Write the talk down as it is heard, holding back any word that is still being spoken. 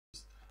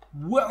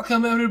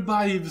Welcome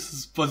everybody, this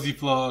is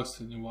Flux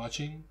and you're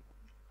watching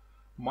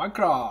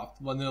Minecraft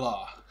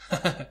Vanilla.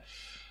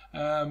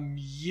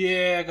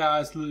 Yeah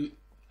guys,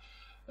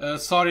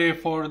 sorry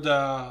for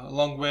the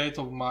long wait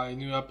of my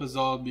new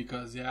episode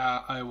because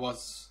yeah, I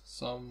was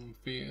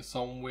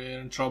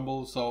somewhere in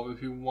trouble. So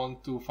if you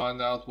want to find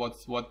out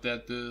what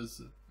that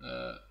is,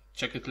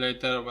 check it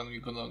later when we're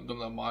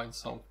gonna mine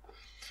some.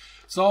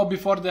 So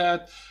before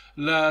that,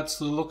 let's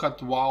look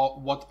at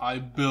what I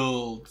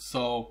built.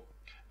 So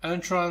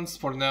entrance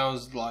for now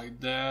is like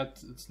that.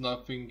 It's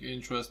nothing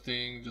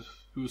interesting, just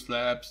few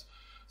slabs.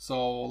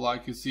 So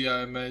like you see,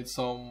 I made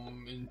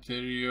some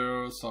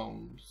interior,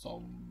 some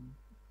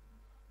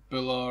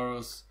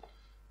pillars.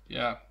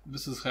 Yeah,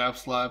 this is half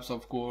slabs,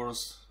 of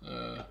course.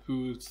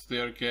 Few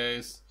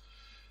staircase,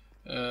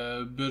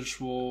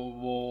 birch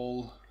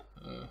wall,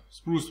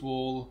 spruce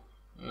wall,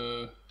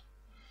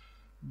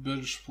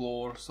 birch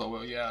floor.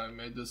 So yeah, I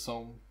made this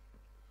some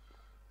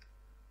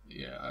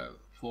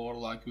floor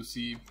like you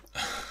see.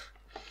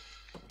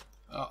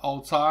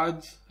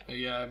 Outside,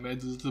 yeah, I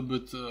made a little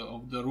bit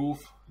of the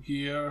roof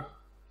here,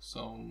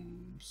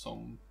 some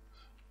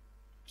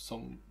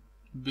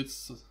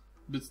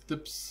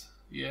tips,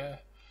 yeah.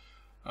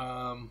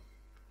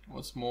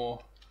 What's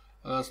more,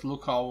 let's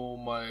look how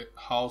my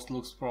house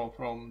looks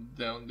from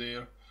down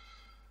there.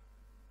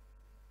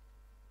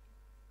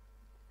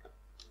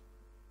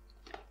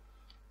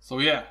 So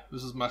yeah,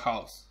 this is my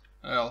house.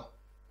 Well,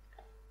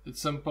 it's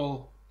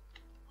simple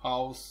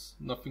house,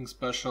 nothing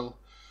special.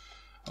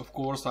 Of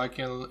course I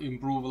can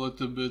improve a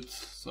little bit,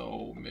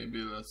 so maybe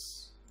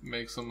let's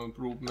make some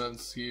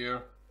improvements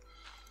here.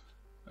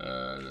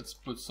 Let's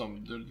put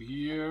some dirt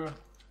here.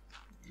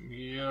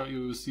 Here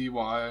you will see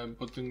why I'm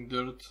putting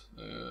dirt.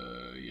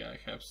 Yeah,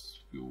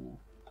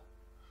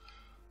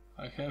 I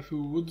have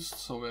few woods,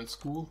 so that's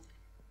cool.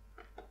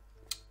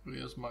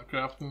 Here's my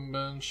crafting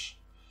bench.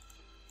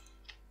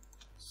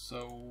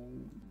 So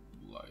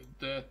like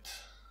that.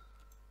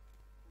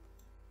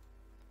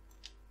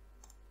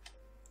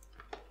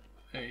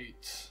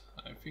 8.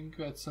 I think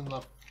that's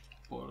enough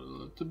for a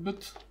little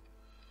bit.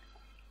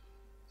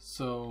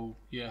 So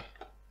yeah,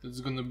 it's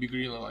gonna be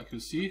green like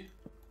you see.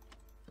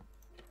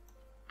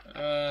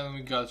 And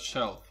we got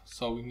shelf,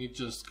 so we need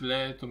just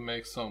clay to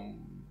make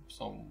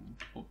some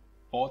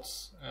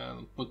pots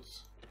and put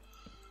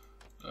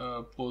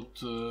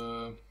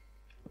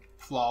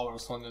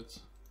flowers on it.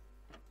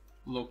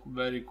 Look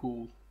very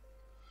cool.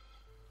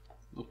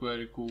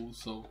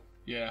 So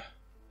yeah.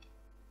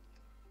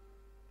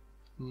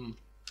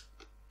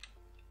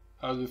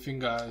 How do you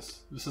think,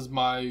 guys? This is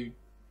my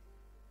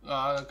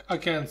I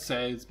can't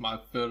say it's my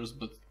first,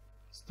 but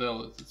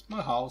still it's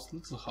my house,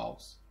 little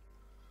house.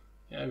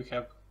 Yeah, we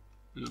have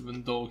a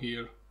window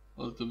here,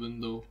 a little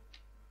window.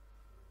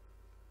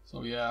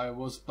 So yeah, I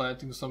was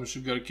planting some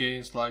sugar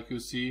canes like you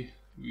see.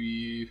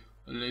 We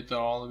later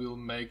on will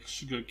make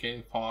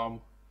sugarcane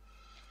farm.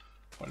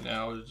 For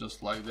now it's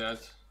just like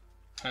that.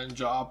 Hand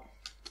job,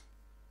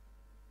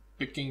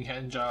 picking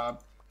hand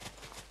job,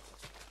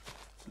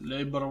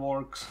 labor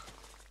works.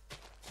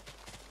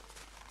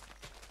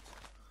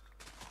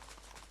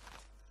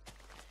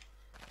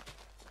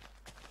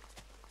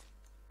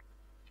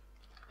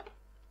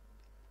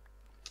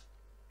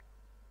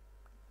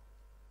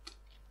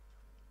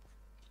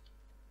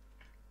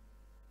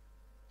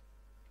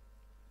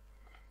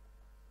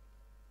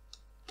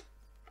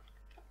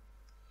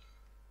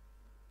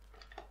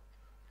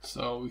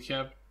 So we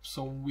have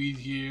some wheat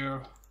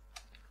here.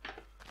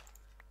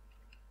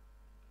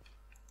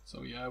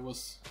 So yeah, I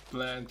was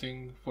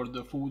planting for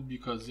the food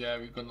because yeah,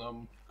 we're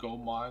gonna go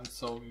mine.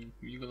 So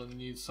we're gonna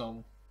need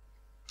some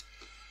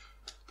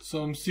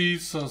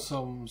seeds and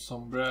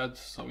some bread.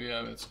 So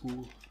yeah, that's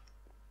cool.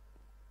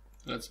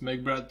 Let's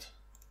make bread.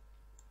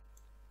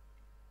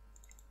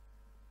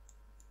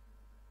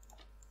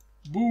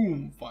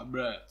 Boom, 5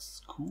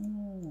 breads.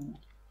 Cool.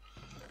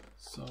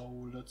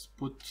 So let's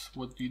put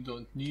what we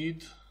don't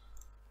need.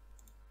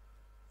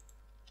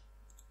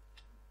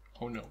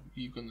 Oh no,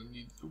 you're gonna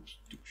need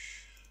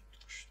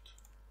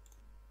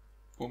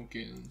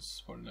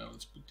pumpkins for now.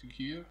 Let's put it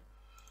here.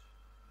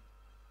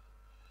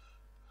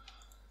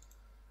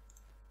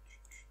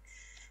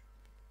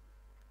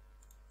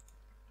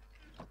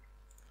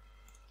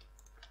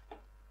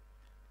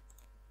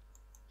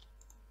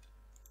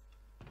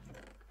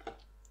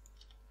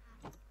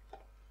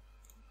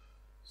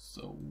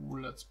 So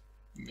let's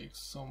make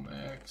some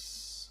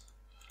eggs.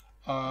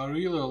 I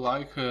really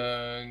like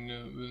I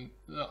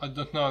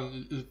don't know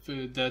if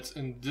that's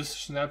in this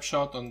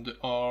snapshot on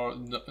or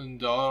in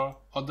the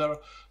other.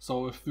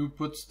 So if you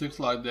put sticks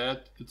like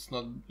that, it's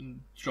not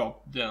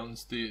dropped down,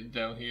 stay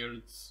down here,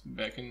 it's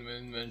back in the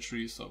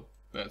inventory. So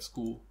that's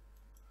cool.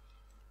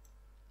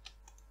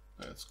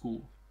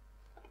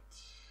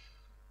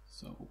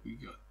 So we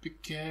got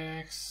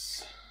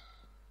pickaxe.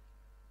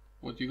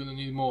 What you gonna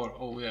need more?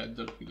 Oh yeah,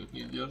 dirt. We don't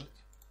need dirt.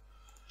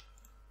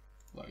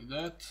 Like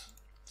that.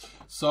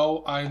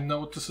 So I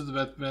noticed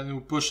that when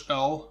you push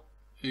L,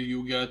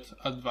 you get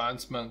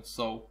advancement.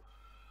 So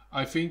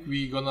I think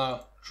we're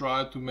gonna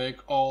try to make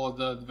all of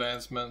the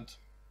advancement.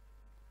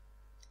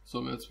 So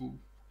let's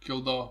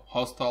kill the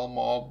hostile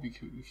mob.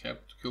 We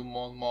have to kill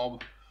one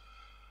mob.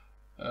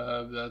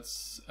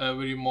 That's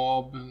every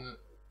mob.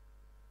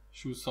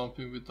 Shoot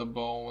something with a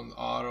bow and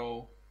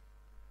arrow.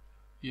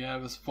 Yeah,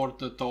 that's for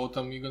the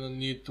totem. You're gonna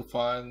need to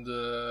find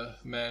the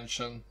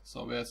mansion.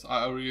 So yes,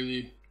 I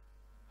really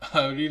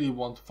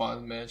want to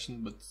find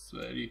mansion, but it's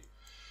very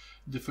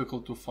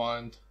difficult to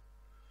find.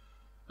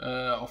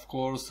 Of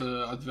course,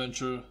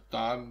 adventure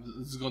time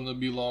is gonna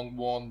be long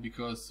one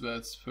because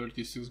that's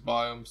 36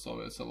 biomes, so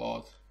that's a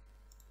lot.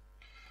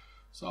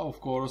 So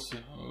of course,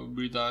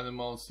 breed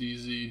animals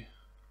easy.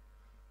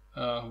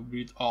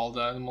 Breed all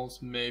the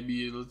animals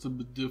maybe a little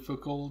bit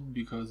difficult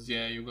because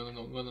yeah, you're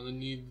gonna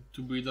need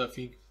to breed, I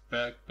think,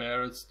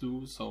 parrots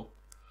too. So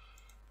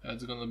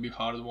that's gonna be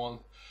hard one.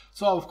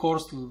 So of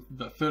course,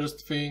 the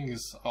first thing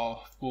is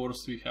of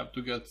course we have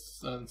to get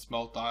and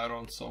smelt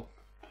iron. So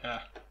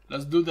yeah,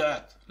 let's do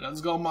that. Let's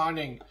go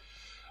mining.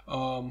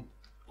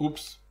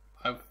 Oops,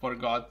 I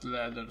forgot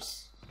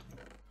ladders.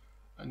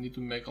 I need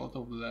to make a lot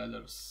of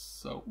ladders.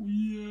 So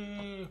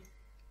yeah.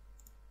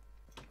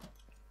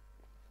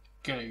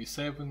 Okay, we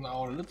save in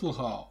our little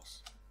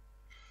house.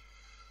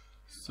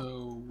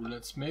 So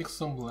let's make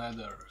some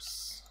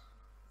ladders.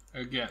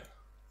 Again.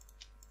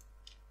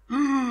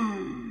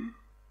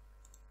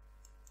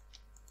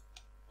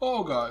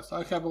 Oh guys,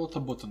 I have a lot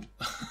of button.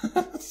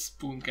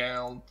 Spoon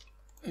count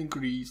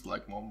increase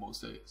like Mombo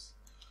says.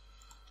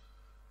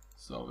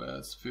 So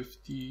that's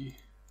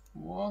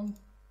 51.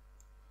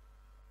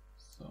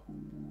 So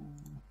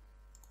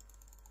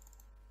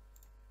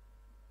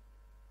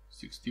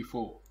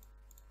 64.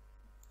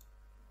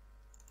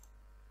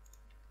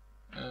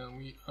 And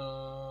we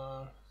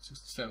are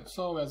 67,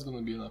 so that's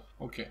gonna be enough.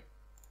 Okay.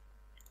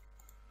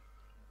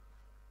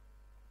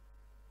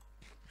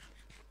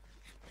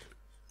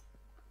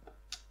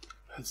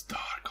 It's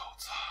dark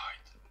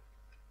outside.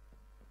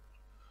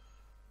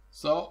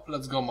 So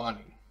let's go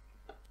mining.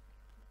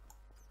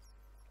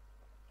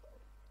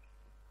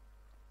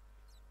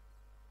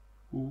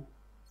 Ooh,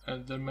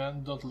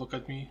 Enderman, don't look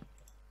at me.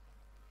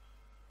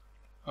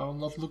 I will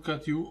not look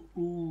at you.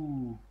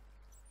 Ooh,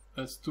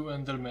 that's 2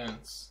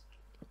 Endermans.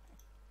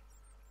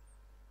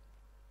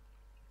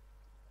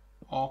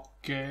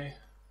 Okay,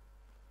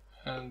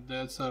 and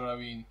that's a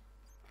ravine,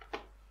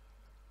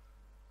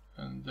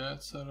 and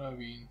that's a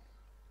ravine,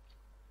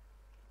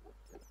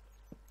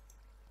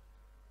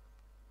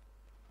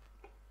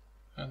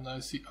 and I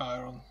see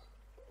iron.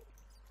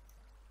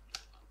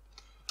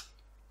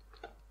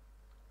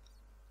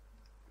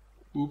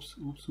 Oops,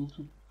 oops, oops,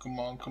 oops. Come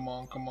on, come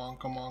on, come on,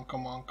 come on,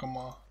 come on, come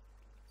on.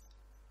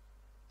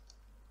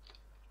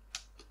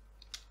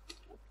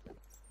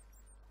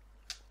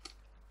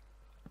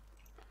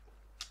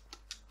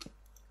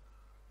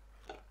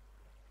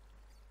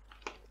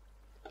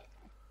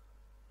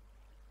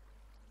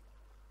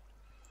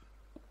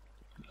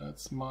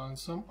 Let's mine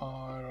some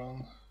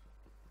iron.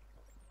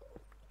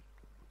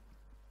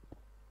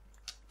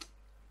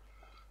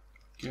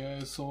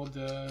 Okay, so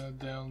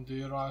down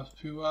there are a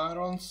few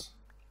irons.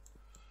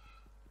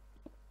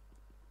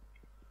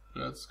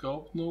 Let's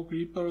go. No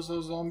creepers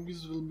or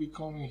zombies will be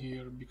coming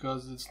here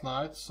because it's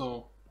night,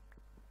 so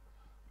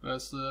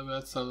that's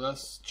a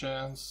less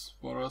chance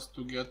for us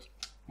to get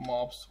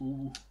mobs.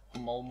 Ooh,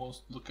 I'm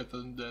almost look at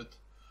them dead.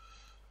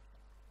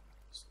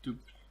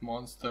 Stupid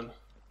monster.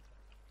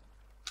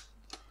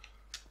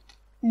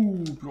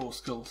 Ooh, pro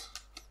skills.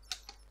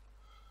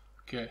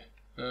 Okay,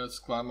 let's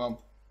climb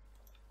up.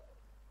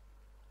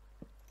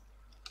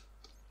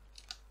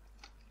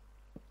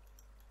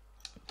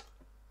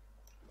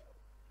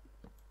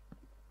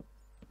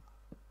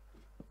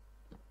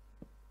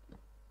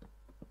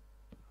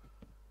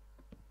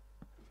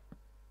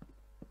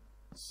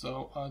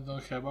 So I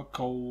don't have a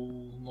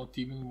coal, not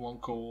even one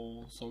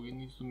coal, so we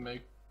need to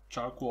make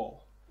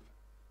charcoal.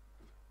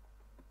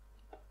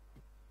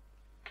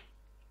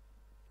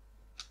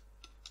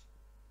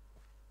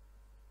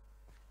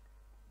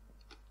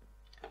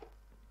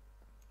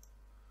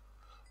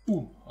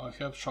 Ooh, I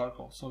have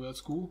charcoal, so that's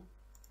cool.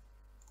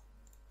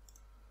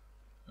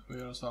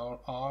 Where's our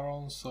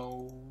iron?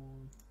 So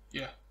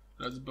yeah,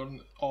 let's burn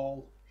it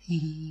all.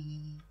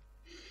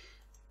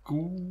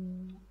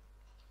 Cool.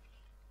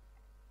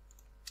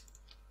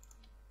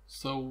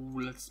 So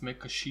let's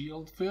make a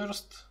shield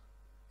first.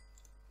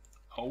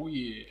 Oh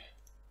yeah.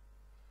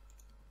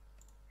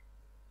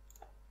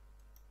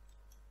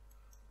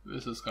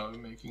 This is how we're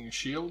making a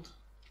shield.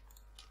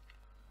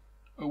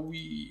 Oh,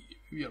 we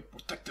are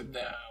protected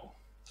now.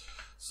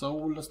 So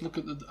let's look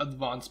at the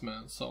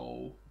advancement.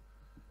 So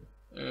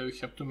we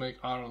have to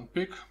make iron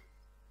pick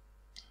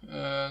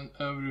and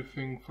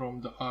everything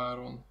from the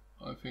iron,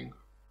 I think.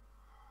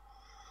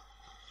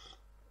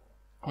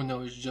 Oh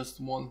no, it's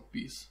just one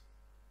piece.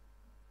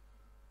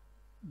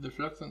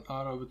 Deflect an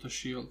arrow with a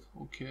shield.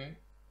 Okay.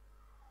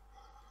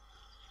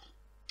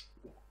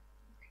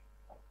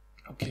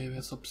 Okay,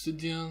 that's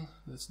obsidian.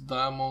 That's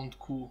diamond.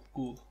 Cool,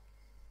 cool.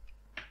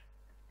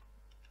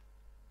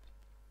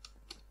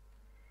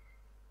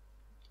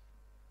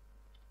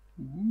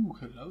 Ooh,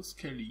 hello,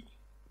 Skelly.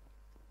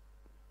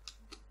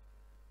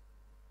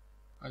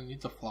 I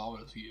need the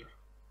flowers here.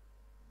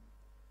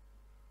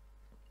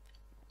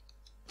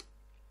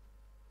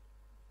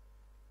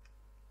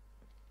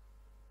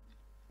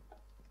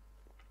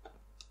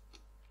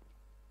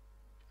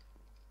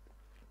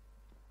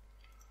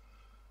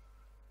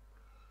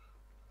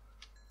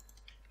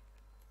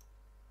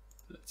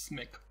 Let's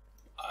make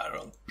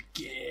iron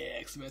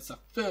pickaxe. That's the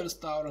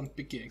first iron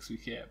pickaxe we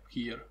have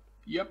here.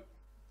 Yep.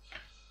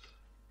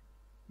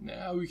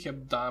 Now we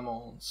have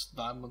diamonds.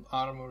 Diamond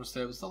armor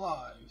saves the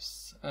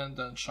lives. And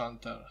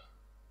enchanter.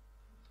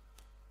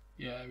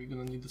 Yeah, we're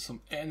gonna need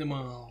some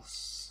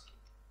animals.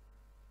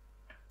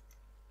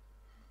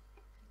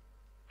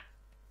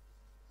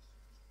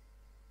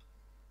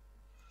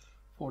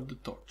 For the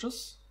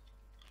torches,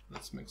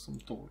 let's make some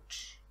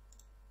torch.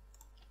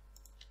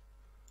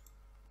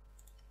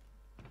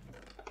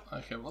 I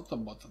have a lot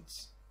of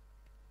buttons.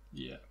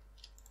 Yeah.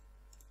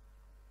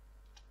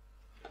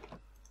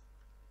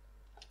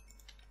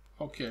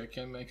 Okay, I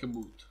can make a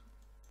boot.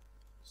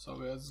 So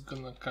that's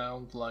gonna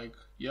count like,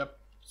 yep,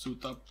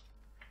 suit up.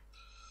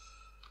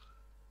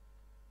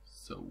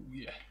 So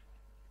yeah,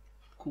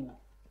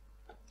 cool.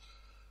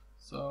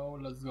 So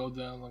let's go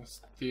down the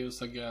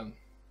stairs again.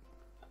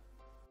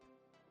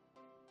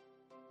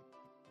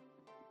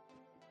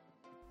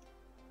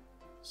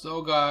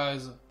 So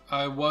guys,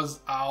 I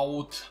was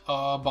out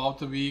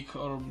about a week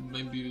or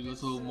maybe a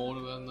little more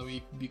than a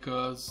week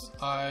because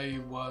I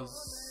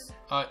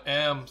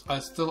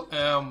still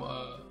am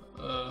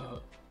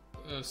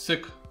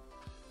sick,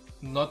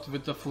 not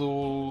with the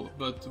flu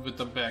but with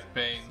the back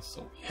pain.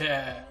 So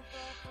yeah,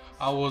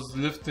 I was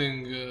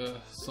lifting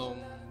some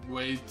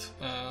weight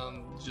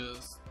and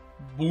just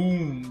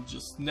boom,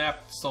 just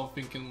snapped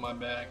something in my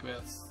back.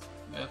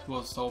 That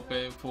was so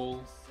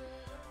painful.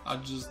 I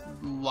just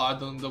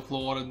lied on the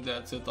floor and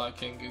that's it. I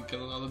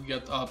cannot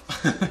get up.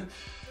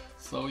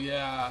 So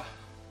yeah,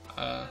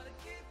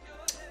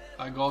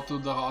 I go to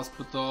the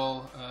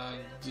hospital and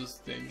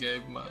just they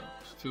gave me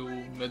a few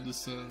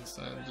medicines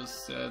and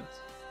just said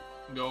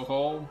go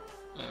home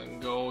and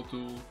go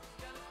to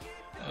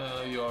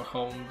your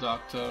home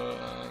doctor,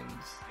 and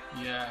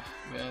yeah,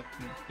 that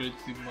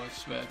pretty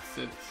much that's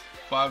it.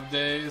 5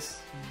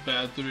 days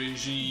bad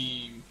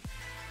regime.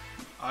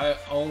 I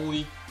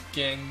only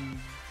can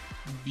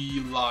be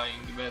lying,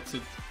 that's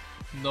it.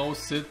 No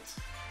sit,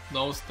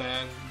 no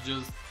stand,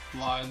 just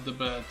lie in the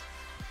bed.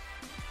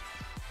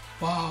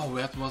 Wow,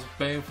 that was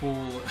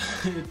painful.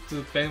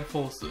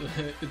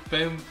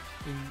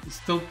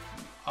 Still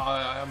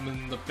I am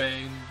in the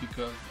pain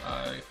because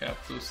I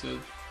have to sit.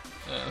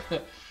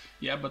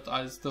 Yeah, but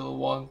I still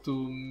want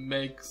to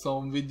make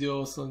some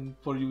videos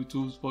for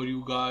YouTube for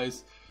you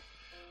guys.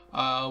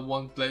 I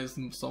want to play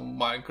some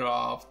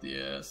Minecraft,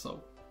 yeah,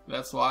 so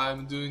that's why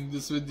I'm doing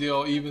this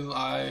video even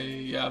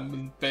I am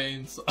in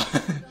pain. So,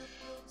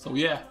 so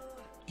yeah,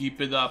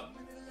 keep it up.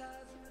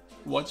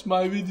 Watch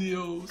my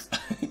videos.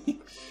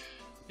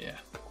 Yeah.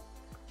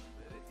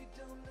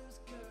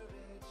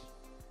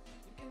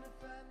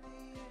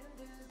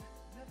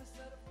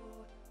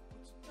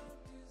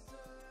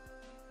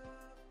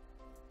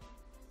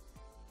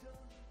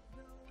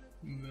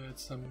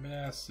 That's a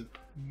massive.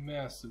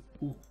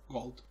 Ooh,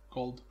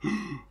 gold.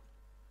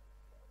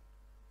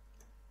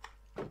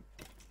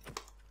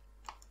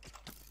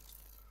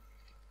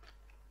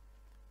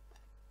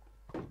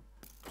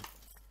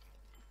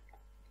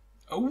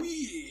 Oh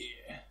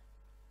yeah!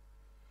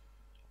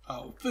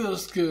 Our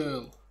first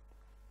kill!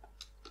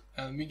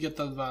 And we get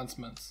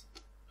advancements.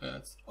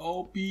 That's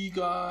OP,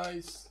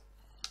 guys!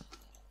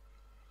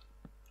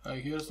 I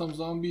hear some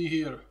zombie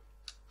here.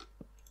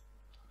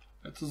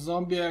 It's a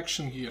zombie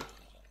action here.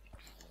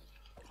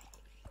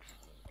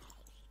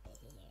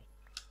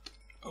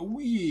 Oh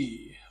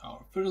yeah!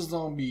 Our first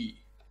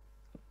zombie.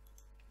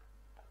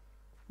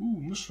 Ooh,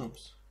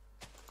 mushrooms.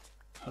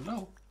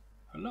 Hello.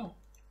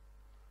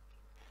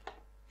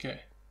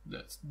 Okay,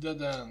 that's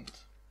dead end.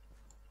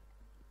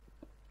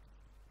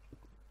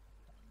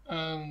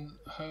 And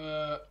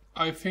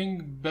I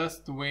think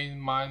best way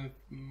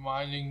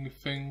mining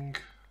thing,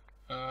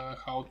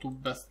 how to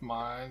best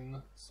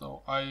mine.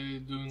 So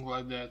I doing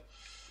like that.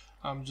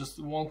 I'm just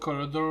one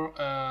corridor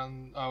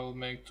and I will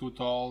make 2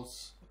 tall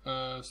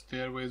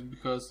stairways,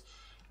 because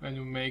when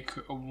you make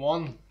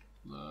one,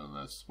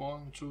 that's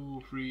 1,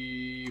 2,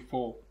 3,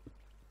 4.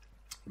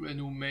 When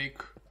you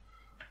make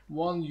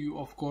one, you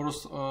of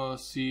course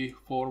see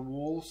 4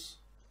 walls,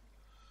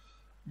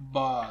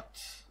 but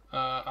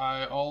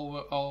I a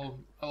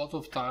lot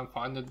of time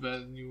find that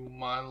when you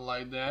mine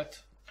like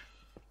that,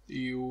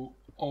 you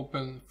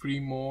open 3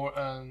 more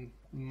and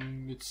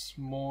it's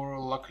more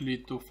likely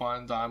to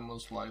find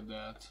diamonds like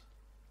that.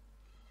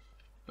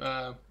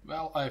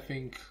 Well, I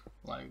think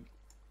like,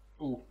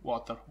 oh,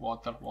 water.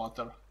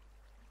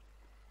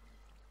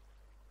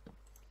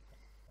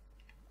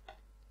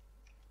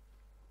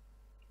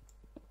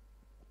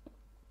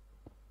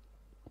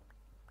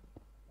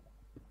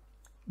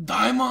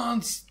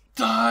 Diamonds!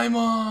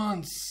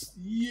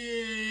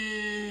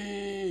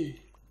 Yay!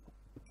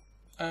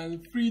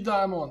 and 3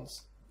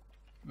 diamonds.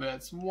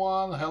 That's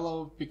one hell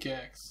of a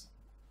pickaxe.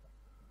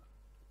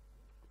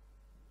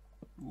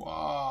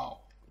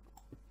 Wow.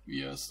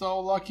 We are so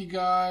lucky,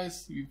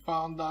 guys. We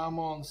found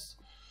diamonds.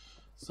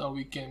 So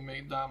we can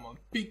make diamond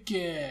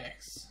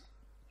pickaxe.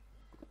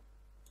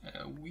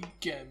 And we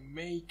can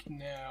make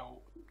now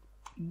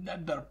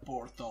nether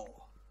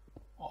portal.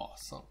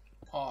 Awesome.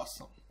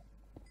 Awesome.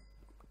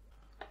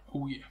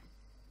 Oh yeah.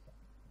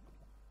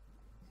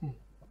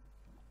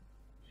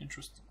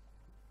 Interesting.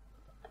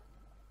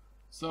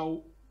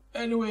 So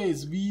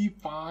anyways, we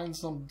find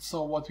some,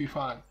 so what we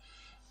find?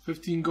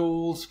 15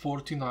 golds,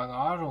 49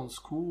 irons,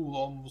 cool,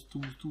 almost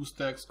two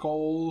stacks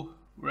coal,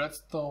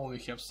 redstone, we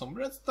have some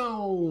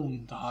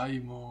redstone,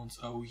 diamonds,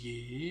 oh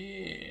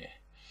yeah,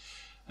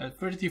 and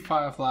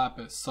 35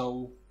 lapis,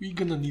 so we're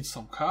gonna need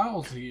some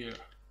cows here,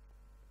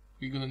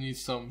 we're gonna need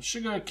some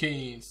sugar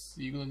canes,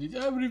 you're gonna need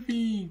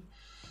everything,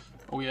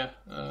 oh yeah,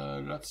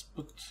 let's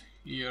put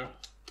here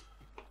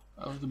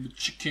a little bit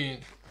chicken,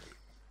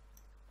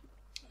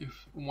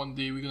 if one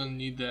day we're gonna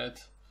need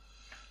that.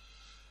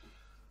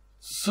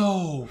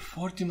 So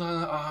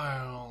 49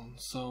 iron,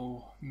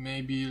 so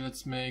maybe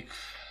let's make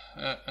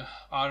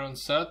iron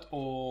set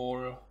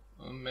or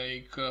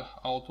make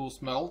auto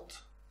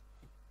smelter,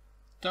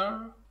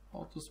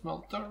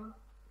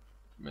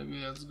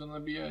 maybe that's gonna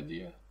be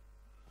idea.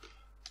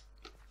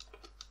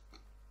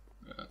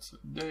 That's a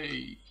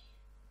day,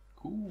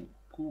 cool.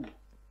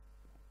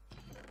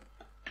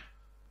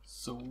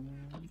 So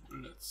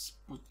let's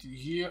put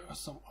here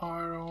some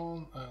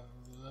iron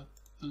and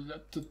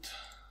let it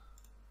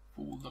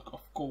full deck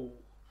of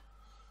coal.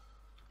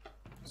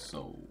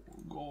 So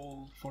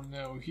gold for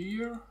now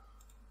here.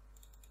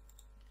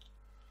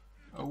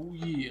 Oh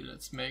yeah,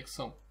 let's make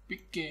some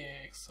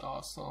pickaxe.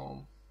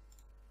 Awesome.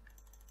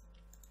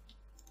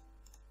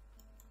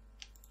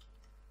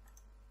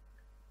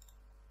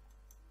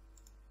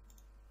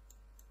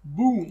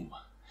 Boom.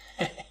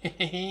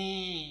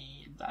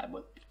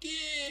 Diamond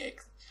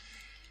pickaxe.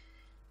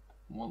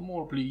 One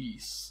more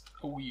please.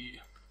 Oh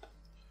yeah.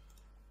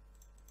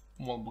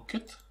 One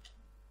bucket.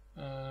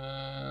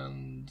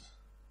 And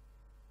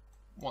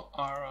one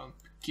iron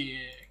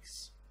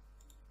pickaxe.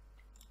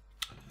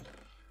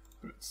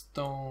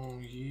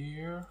 Redstone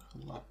here,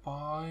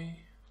 lapis.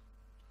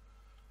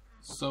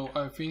 So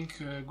I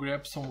think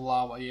grab some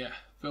lava, yeah,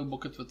 fill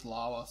bucket with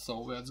lava.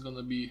 So that's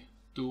gonna be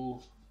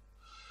two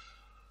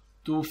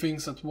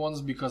things at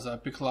once because I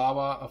pick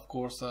lava. Of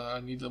course, I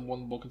need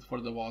one bucket for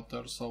the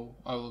water, so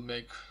I will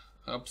make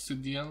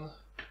obsidian.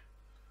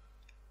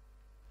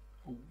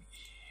 Oh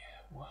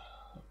yeah.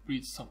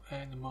 Breed some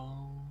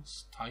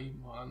animals,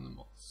 time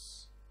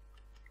animals.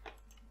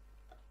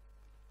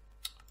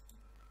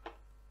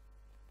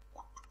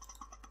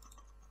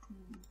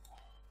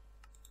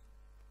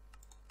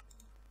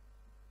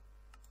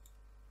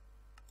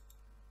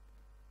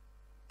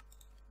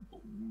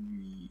 Oh,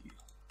 yeah.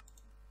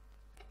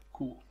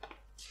 Cool.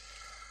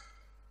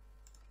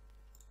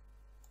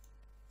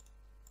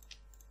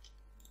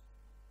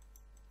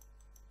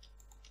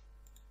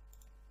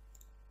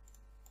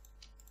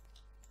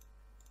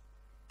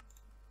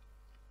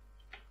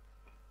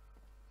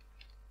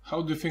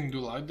 How do you think? Do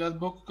you like that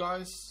book,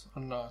 guys,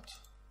 or not?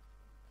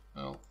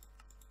 Well,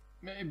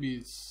 maybe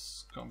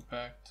it's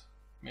compact.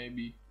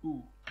 Maybe.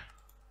 Ooh.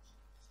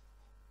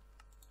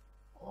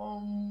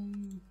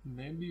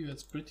 Maybe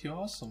that's pretty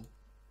awesome.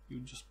 You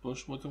just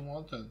push what you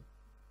wanted.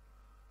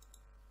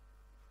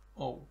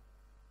 Oh.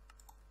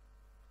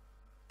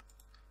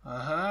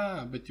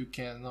 Aha, but you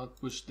cannot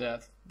push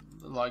that.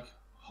 Like,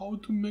 how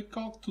to make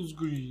cactus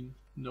green?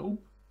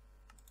 Nope.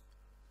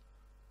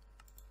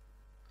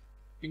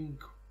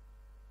 Pink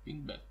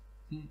bed.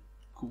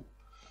 Cool.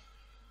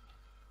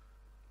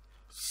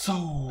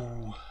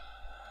 So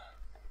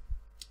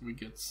we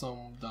get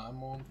some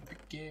diamond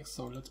pickaxe,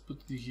 so let's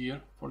put it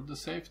here for the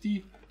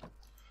safety.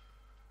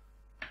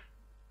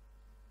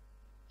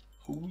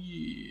 Oh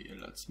yeah,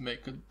 let's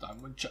make a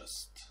diamond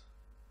chest.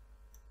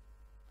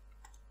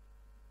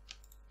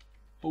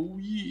 Oh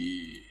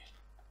yeah.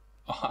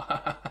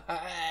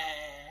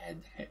 I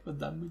have a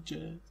diamond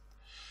chest.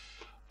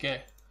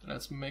 Okay,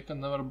 let's make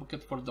another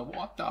bucket for the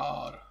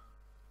water.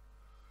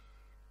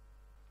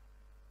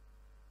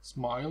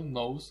 Smile,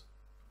 nose,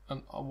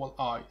 and one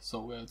eye,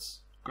 so it's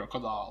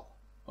crocodile,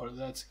 or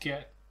that's a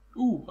cat.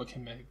 Ooh, I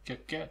can make a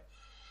cat.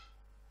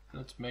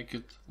 Let's make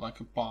it like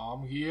a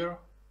palm here,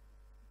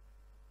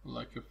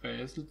 like a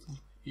face, little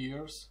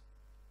ears,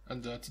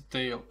 and that's a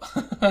tail.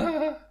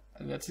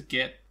 And that's a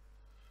cat.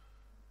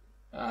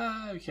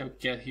 We have a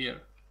cat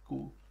here.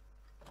 Cool.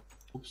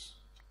 Oops.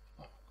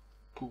 Oh,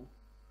 cool.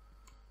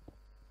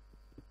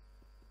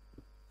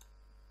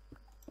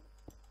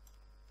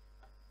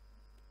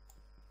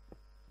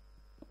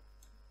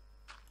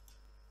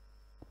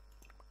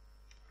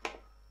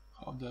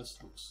 How that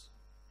looks.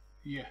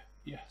 Yeah,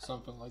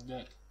 something like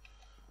that.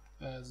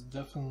 There's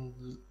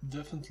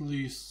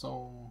definitely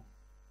some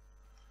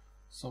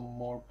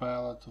more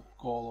palette of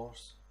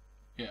colors.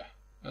 Yeah,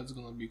 that's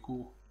gonna be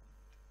cool.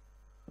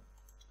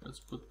 Let's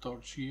put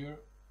torch here.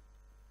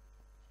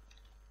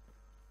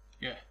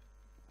 Yeah,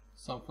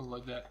 something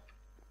like that.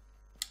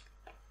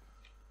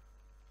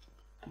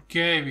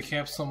 Okay, we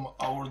have some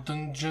our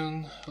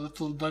dungeon,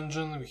 little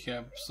dungeon. We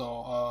have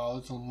some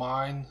little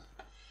mine.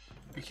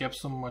 We have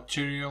some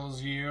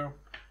materials here.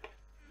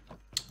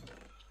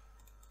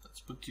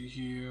 Let's put it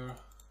here.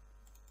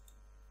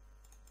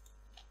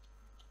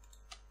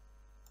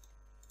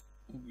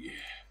 Oh yeah.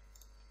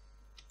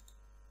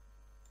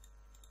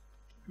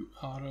 Few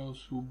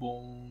arrows, few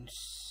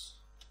bones.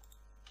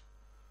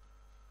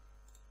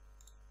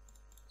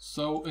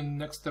 So in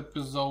next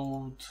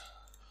episode,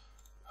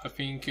 I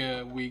think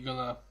we're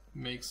gonna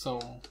make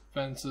some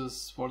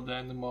fences for the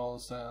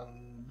animals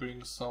and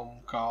bring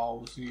some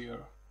cows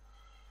here.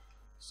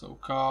 So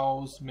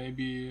cows,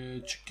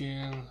 maybe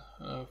chicken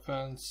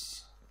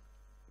fence,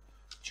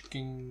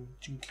 chicken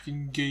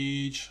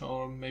cage,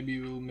 or maybe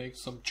we'll make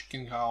some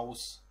chicken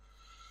house.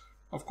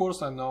 Of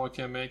course, I know I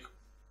can make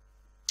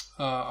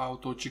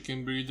auto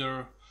chicken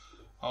breeder,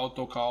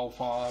 auto cow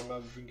farm,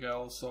 everything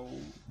else. So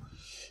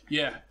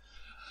yeah,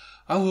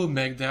 I will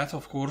make that.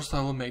 Of course,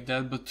 I will make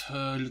that, but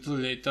a little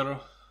later,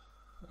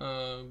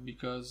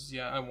 because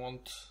yeah, I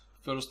want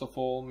first of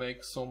all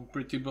make some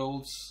pretty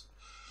builds.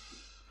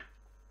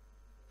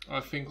 I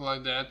think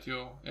like that,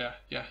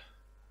 yeah.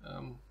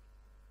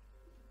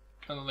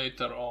 And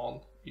later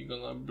on, we're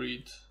gonna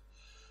breed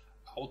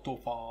auto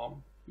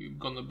farm. We're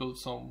gonna build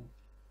some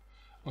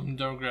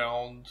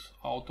underground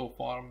auto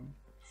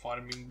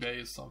farming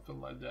base, something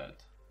like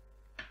that.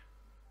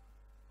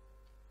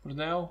 For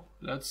now,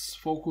 let's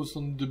focus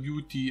on the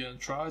beauty and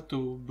try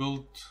to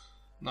build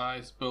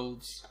nice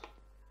builds.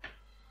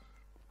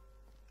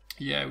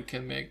 Yeah, we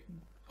can make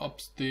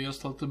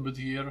upstairs a little bit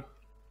here.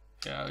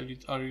 Yeah,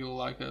 I really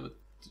like that, but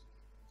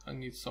I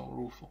need some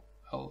roof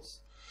else.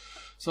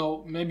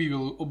 So maybe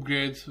we'll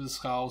upgrade this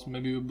house,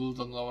 maybe we'll build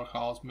another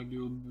house, maybe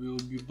we'll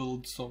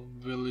build some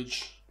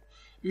village.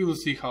 We will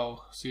see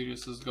how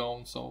serious is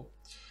going. So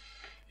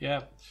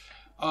yeah,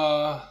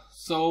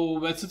 so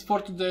that's it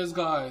for today's,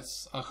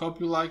 guys. I hope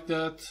you like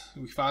that.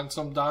 We found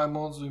some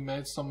diamonds, we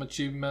made some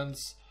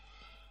achievements.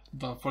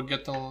 Don't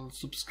forget to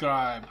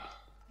subscribe.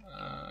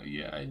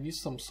 Yeah, I need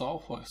some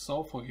sofa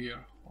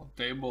here on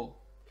table.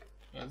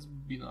 Let's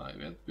be nice.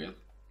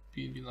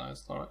 Be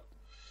nice, alright.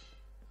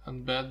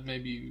 And bed,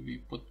 maybe we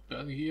put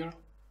bed here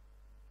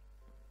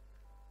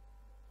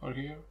or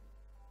here.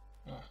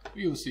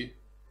 We'll see.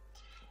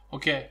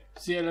 Okay,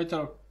 see you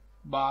later.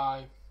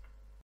 Bye.